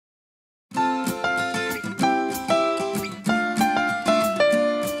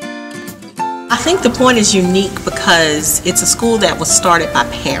I think the point is unique because it's a school that was started by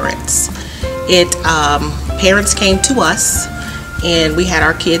parents. Parents came to us, and we had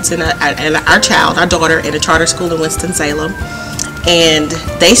our kids and our daughter, in a charter school in Winston-Salem, and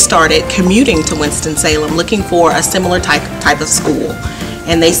they started commuting to Winston-Salem looking for a similar type of school,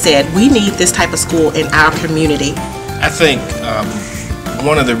 and they said, we need this type of school in our community. I think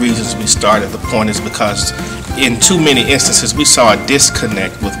one of the reasons we started the point is because in too many instances we saw a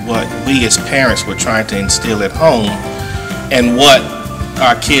disconnect with what we as parents were trying to instill at home and what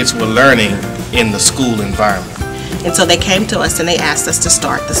our kids were learning in the school environment. And so they came to us and they asked us to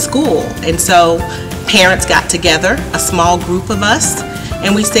start the school. And so parents got together, a small group of us,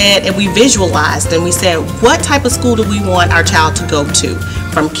 and we said, and we visualized, and we said, what type of school do we want our child to go to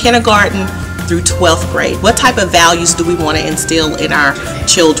from kindergarten through 12th grade? What type of values do we want to instill in our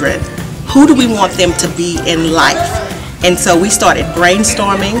children? Who do we want them to be in life? And so we started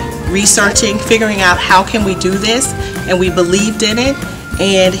brainstorming, researching, figuring out how can we do this, and we believed in it,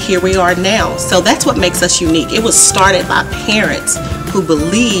 and here we are now. So that's what makes us unique. It was started by parents who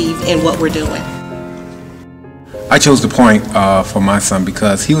believe in what we're doing. I chose the point for my son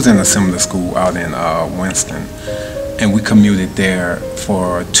because he was in a similar school out in Winston, and we commuted there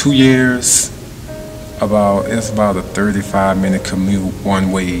for 2 years. It's about a 35-minute commute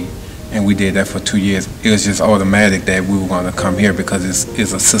one way, and we did that for 2 years. It was just automatic that we were going to come here because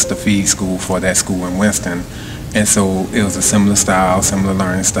it's a sister feed school for that school in Winston, and so it was a similar style, similar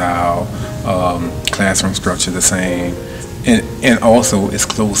learning style, classroom structure the same. And also it's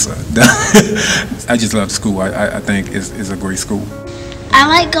closer. I just love the school. I think it's a great school. I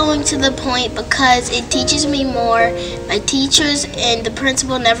like going to the point because it teaches me more. My teachers and the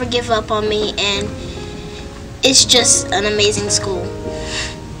principal never give up on me, and it's just an amazing school.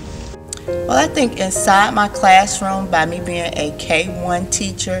 Well, I think inside my classroom, by me being a K-1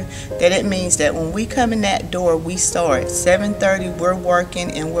 teacher, that it means that when we come in that door, we start at 7:30, we're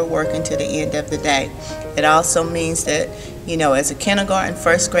working, and we're working to the end of the day. It also means that, you know, as a kindergarten,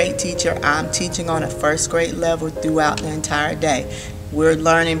 first grade teacher, I'm teaching on a first grade level throughout the entire day. We're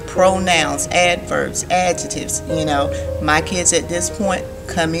learning pronouns, adverbs, adjectives. You know, my kids at this point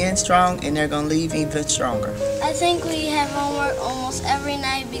come in strong and they're going to leave even stronger. I think we have homework almost every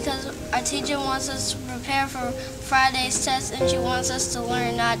night because our teacher wants us to prepare for Friday's test, and she wants us to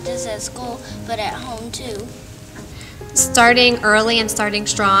learn not just at school but at home too. Starting early and starting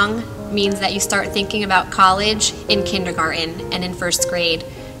strong means that you start thinking about college in kindergarten and in first grade.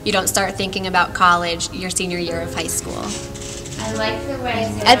 You don't start thinking about college your senior year of high school.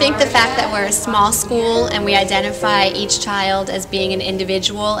 I think the fact that we're a small school and we identify each child as being an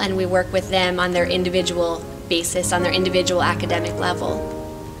individual and we work with them on their individual basis, on their individual academic level.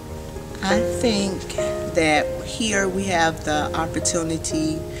 I think that here we have the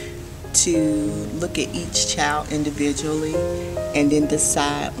opportunity to look at each child individually and then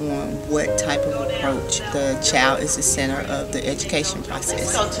decide on what type of approach. The child is the center of the education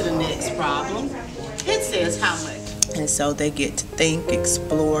process. Let's go to the next problem. It says how much? And so they get to think,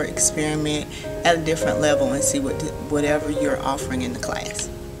 explore, experiment at a different level and see whatever you're offering in the class.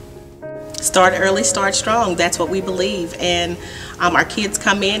 Start early, start strong. That's what we believe. And our kids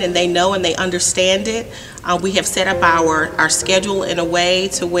come in and they know and they understand it. We have set up our schedule in a way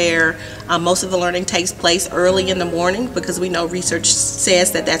to where most of the learning takes place early in the morning because we know research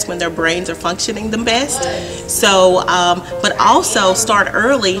says that that's when their brains are functioning the best. So, but also start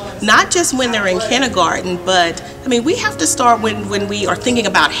early, not just when they're in kindergarten, but I mean, we have to start when we are thinking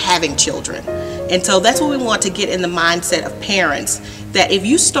about having children. And so that's what we want to get in the mindset of parents, that if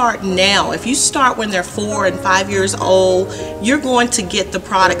you start now, if you start when they're 4 and 5 years old, you're going to get the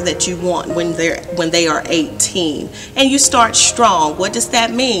product that you want when they are 18. And you start strong. What does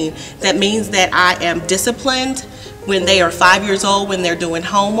that mean? That means that I am disciplined when they are 5 years old, when they're doing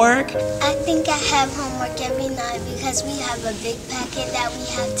homework. I think I have homework every night because we have a big packet that we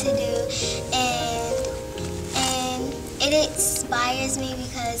have to do, and it inspires me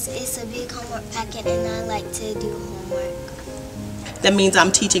because it's a big homework packet and I like to do homework. That means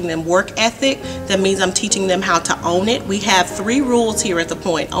I'm teaching them work ethic. That means I'm teaching them how to own it. We have 3 rules here at the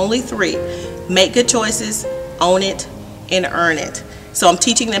point, only 3. Make good choices, own it, and earn it. So I'm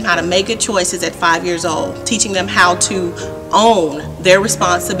teaching them how to make good choices at 5 years old, teaching them how to own their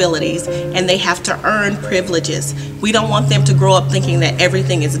responsibilities, and they have to earn privileges. We don't want them to grow up thinking that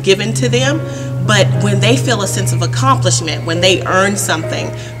everything is given to them, but when they feel a sense of accomplishment, when they earn something,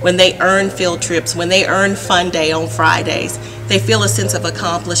 when they earn field trips, when they earn fun day on Fridays, they feel a sense of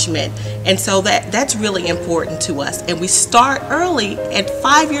accomplishment. And so that's really important to us. And we start early at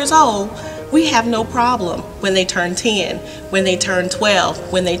 5 years old we have no problem when they turn 10, when they turn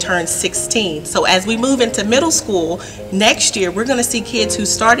 12, when they turn 16. So as we move into middle school, next year we're going to see kids who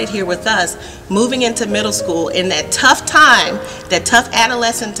started here with us moving into middle school in that tough time, that tough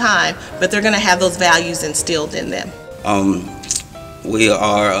adolescent time, but they're going to have those values instilled in them. We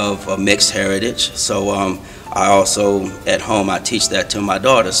are of a mixed heritage, so I also, at home, I teach that to my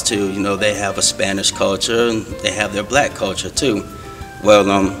daughters too. You know, they have a Spanish culture and they have their black culture too.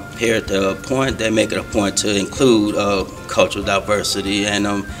 Well, here at the Point, they make it a point to include cultural diversity, and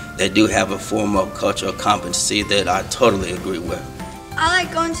they do have a form of cultural competency that I totally agree with. I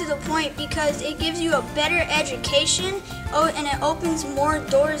like going to the Point because it gives you a better education and it opens more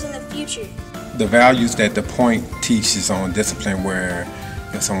doors in the future. The values that the Point teaches on discipline, where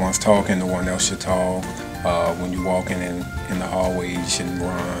if someone's talking, no one else should talk. When you're walking in the hallway, you shouldn't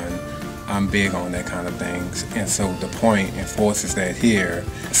run. I'm big on that kind of things, and so the Point enforces that here.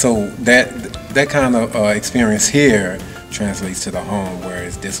 So that kind of experience here translates to the home, where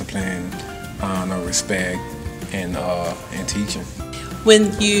it's discipline, honor, respect, and teaching.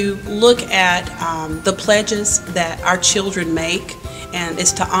 When you look at the pledges that our children make, and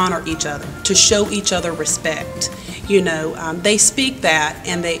it's to honor each other, to show each other respect. You know, they speak that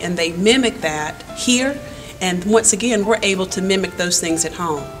and they mimic that here, and once again, we're able to mimic those things at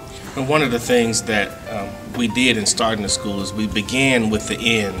home. And one of the things that we did in starting the school is we began with the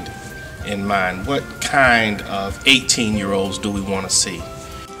end in mind. What kind of 18-year-olds do we want to see?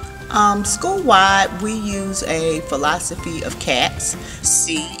 School-wide, we use a philosophy of CATS.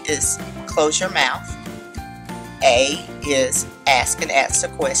 C is close your mouth. A is ask and answer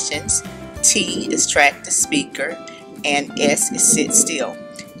questions. T is track the speaker. And S is sit still.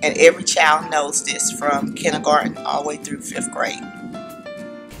 And every child knows this from kindergarten all the way through 5th grade.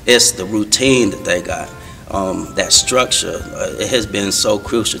 It's the routine that they got, that structure. It has been so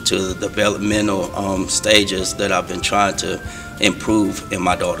crucial to the developmental stages that I've been trying to improve in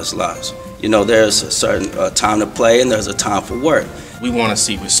my daughter's lives. You know, there's a certain time to play and there's a time for work. We want to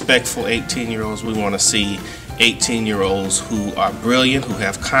see respectful 18-year-olds. We want to see 18-year-olds who are brilliant, who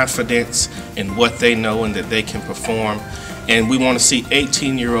have confidence in what they know and that they can perform. And we want to see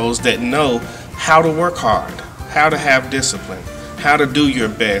 18-year-olds that know how to work hard, how to have discipline, how to do your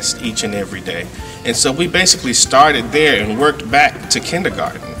best each and every day. And so we basically started there and worked back to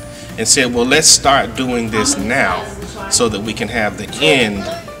kindergarten and said, well, let's start doing this now so that we can have the end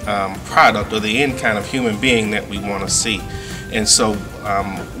product, or the end kind of human being that we want to see. And so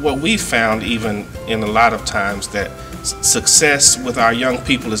what we found, even in a lot of times, that success with our young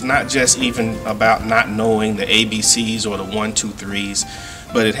people is not just even about not knowing the ABCs or the 1, 2,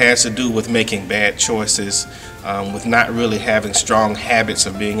 3s, but it has to do with making bad choices, with not really having strong habits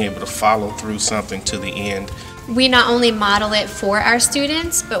of being able to follow through something to the end. We not only model it for our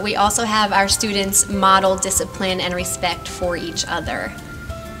students, but we also have our students model discipline and respect for each other,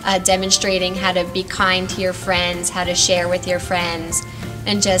 demonstrating how to be kind to your friends, how to share with your friends,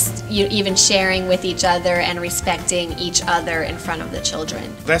 and just even sharing with each other and respecting each other in front of the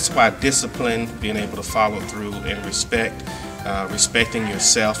children. That's why discipline, being able to follow through, and respect, respecting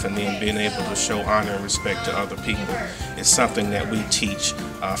yourself, and then being able to show honor and respect to other people is something that we teach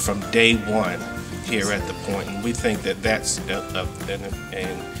from day one here at the Point. And we think that that's a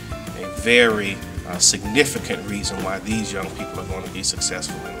very significant reason why these young people are going to be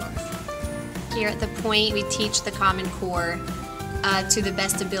successful in life. Here at the Point, we teach the Common Core to the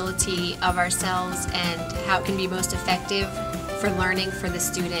best ability of ourselves and how it can be most effective for learning for the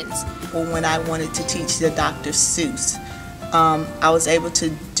students. Well, when I wanted to teach the Dr. Seuss, I was able to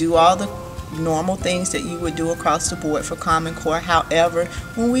do all the normal things that you would do across the board for Common Core. However,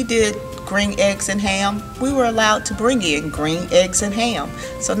 when we did green eggs and ham, we were allowed to bring in green eggs and ham.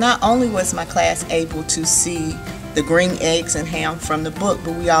 So not only was my class able to see the green eggs and ham from the book,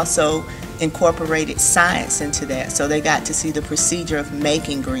 but we also incorporated science into that. So they got to see the procedure of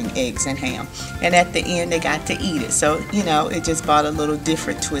making green eggs and ham. And at the end, they got to eat it. So, you know, it just brought a little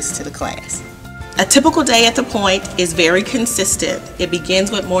different twist to the class. A typical day at the Point is very consistent. It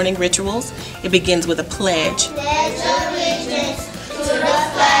begins with morning rituals. It begins with a pledge. Pledge allegiance to the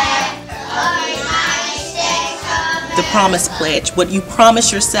flag of the United States of America. The promise pledge, what you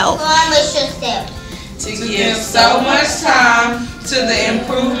promise yourself. Promise yourself. To give so much time to the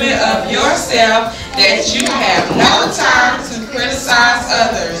improvement of yourself that you have no time to criticize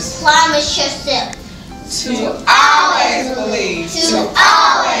others. Promise yourself. To always believe, To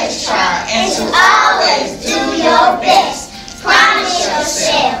always try, and to always do your best. Promise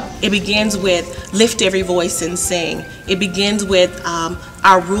yourself. It begins with lift every voice and sing. It begins with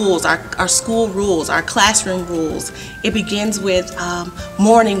our rules, our school rules, our classroom rules. It begins with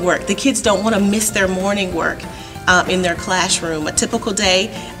morning work. The kids don't want to miss their morning work in their classroom. A typical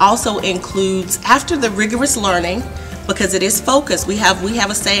day also includes, after the rigorous learning, because it is focused, we have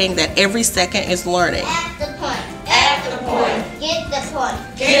a saying that every second is learning. At the point. At the point. Get the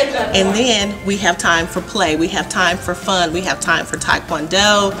point. Get the point. And then we have time for play. We have time for fun. We have time for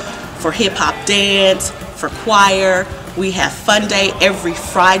taekwondo, for hip-hop dance, for choir. We have fun day every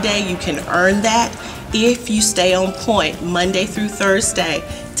Friday. You can earn that if you stay on point Monday through Thursday.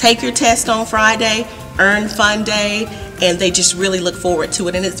 Take your test on Friday, earn fun day, and they just really look forward to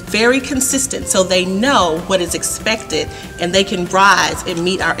it. And it's very consistent, so they know what is expected and they can rise and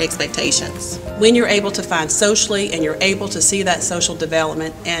meet our expectations. When you're able to find socially and you're able to see that social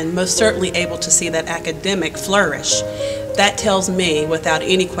development and most certainly able to see that academic flourish, that tells me without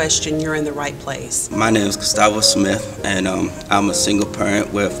any question you're in the right place. My name is Gustavo Smith, and I'm a single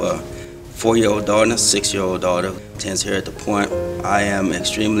parent with a 4-year-old daughter and a 6-year-old daughter. Attends here at the Point. I am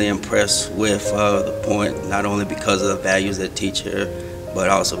extremely impressed with the Point, not only because of the values that teach here, but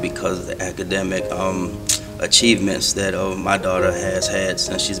also because of the academic achievements that my daughter has had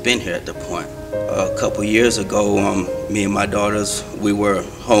since she's been here at the Point. A couple years ago, me and my daughters, we were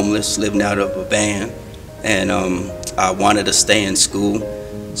homeless, living out of a van, and I wanted to stay in school.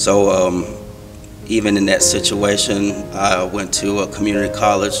 So even in that situation, I went to a community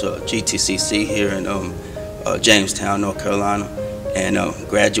college, GTCC here in Jamestown, North Carolina, and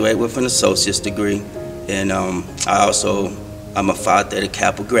graduated with an associate's degree. And I'm a Phi Theta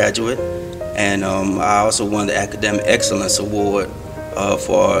Kappa graduate, and I also won the Academic Excellence Award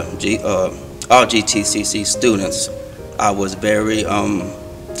for all GTCC students. I was very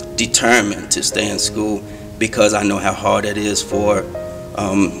determined to stay in school because I know how hard it is for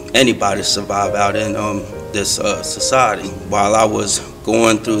anybody to survive out in this society. While I was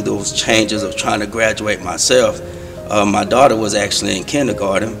going through those changes of trying to graduate myself, my daughter was actually in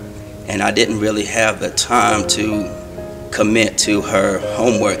kindergarten, and I didn't really have the time to commit to her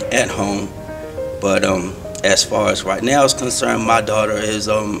homework at home. But as far as right now is concerned, my daughter is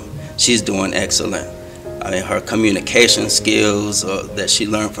she's doing excellent. I mean, her communication skills that she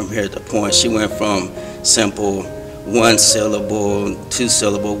learned from here at the Point, she went from simple 1-syllable,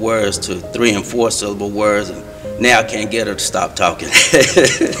 2-syllable words to 3- and 4-syllable words. And now I can't get her to stop talking.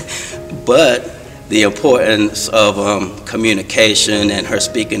 But the importance of communication and her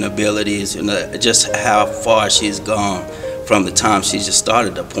speaking abilities, and just how far she's gone from the time she just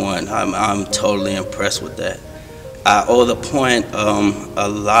started the Point, I'm totally impressed with that. I owe the Point a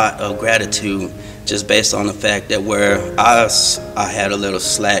lot of gratitude, just based on the fact that where I had a little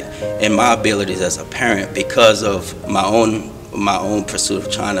slack in my abilities as a parent because of my own pursuit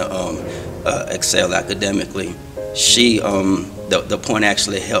of trying to excel academically. The Point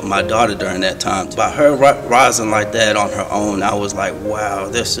actually helped my daughter during that time. By her rising like that on her own, I was like, wow,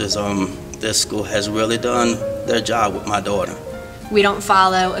 this school has really done their job with my daughter. We don't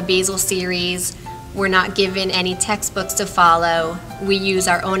follow a basal series. We're not given any textbooks to follow. We use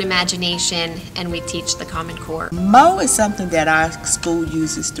our own imagination, and we teach the Common Core. MO is something that our school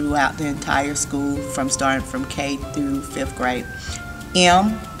uses throughout the entire school, starting from K through 5th grade.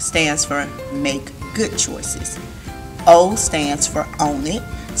 M stands for make good choices. O stands for own it.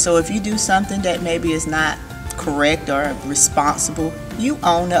 So if you do something that maybe is not correct or responsible, you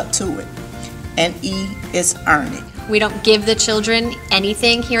own up to it. And E is earn it. We don't give the children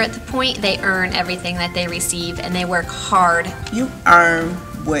anything here at the Point. They earn everything that they receive, and they work hard. You earn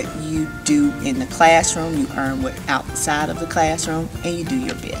what you do in the classroom, you earn what outside of the classroom, and you do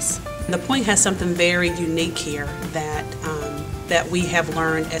your best. The Point has something very unique here that we have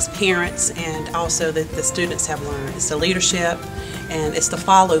learned as parents, and also that the students have learned. It's the leadership and it's the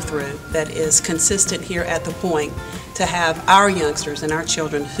follow-through that is consistent here at the Point to have our youngsters and our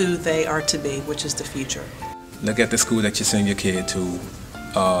children who they are to be, which is the future. Look at the school that you send your kid to.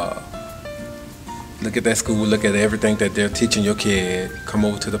 Look at that school, look at everything that they're teaching your kid. Come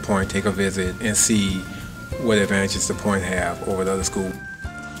over to the Point, take a visit, and see what advantages the Point have over the other school.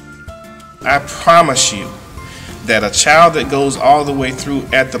 I promise you that a child that goes all the way through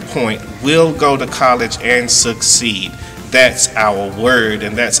at the Point will go to college and succeed. That's our word,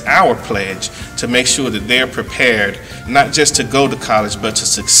 and that's our pledge, to make sure that they're prepared not just to go to college, but to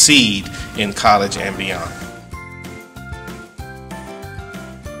succeed in college and beyond.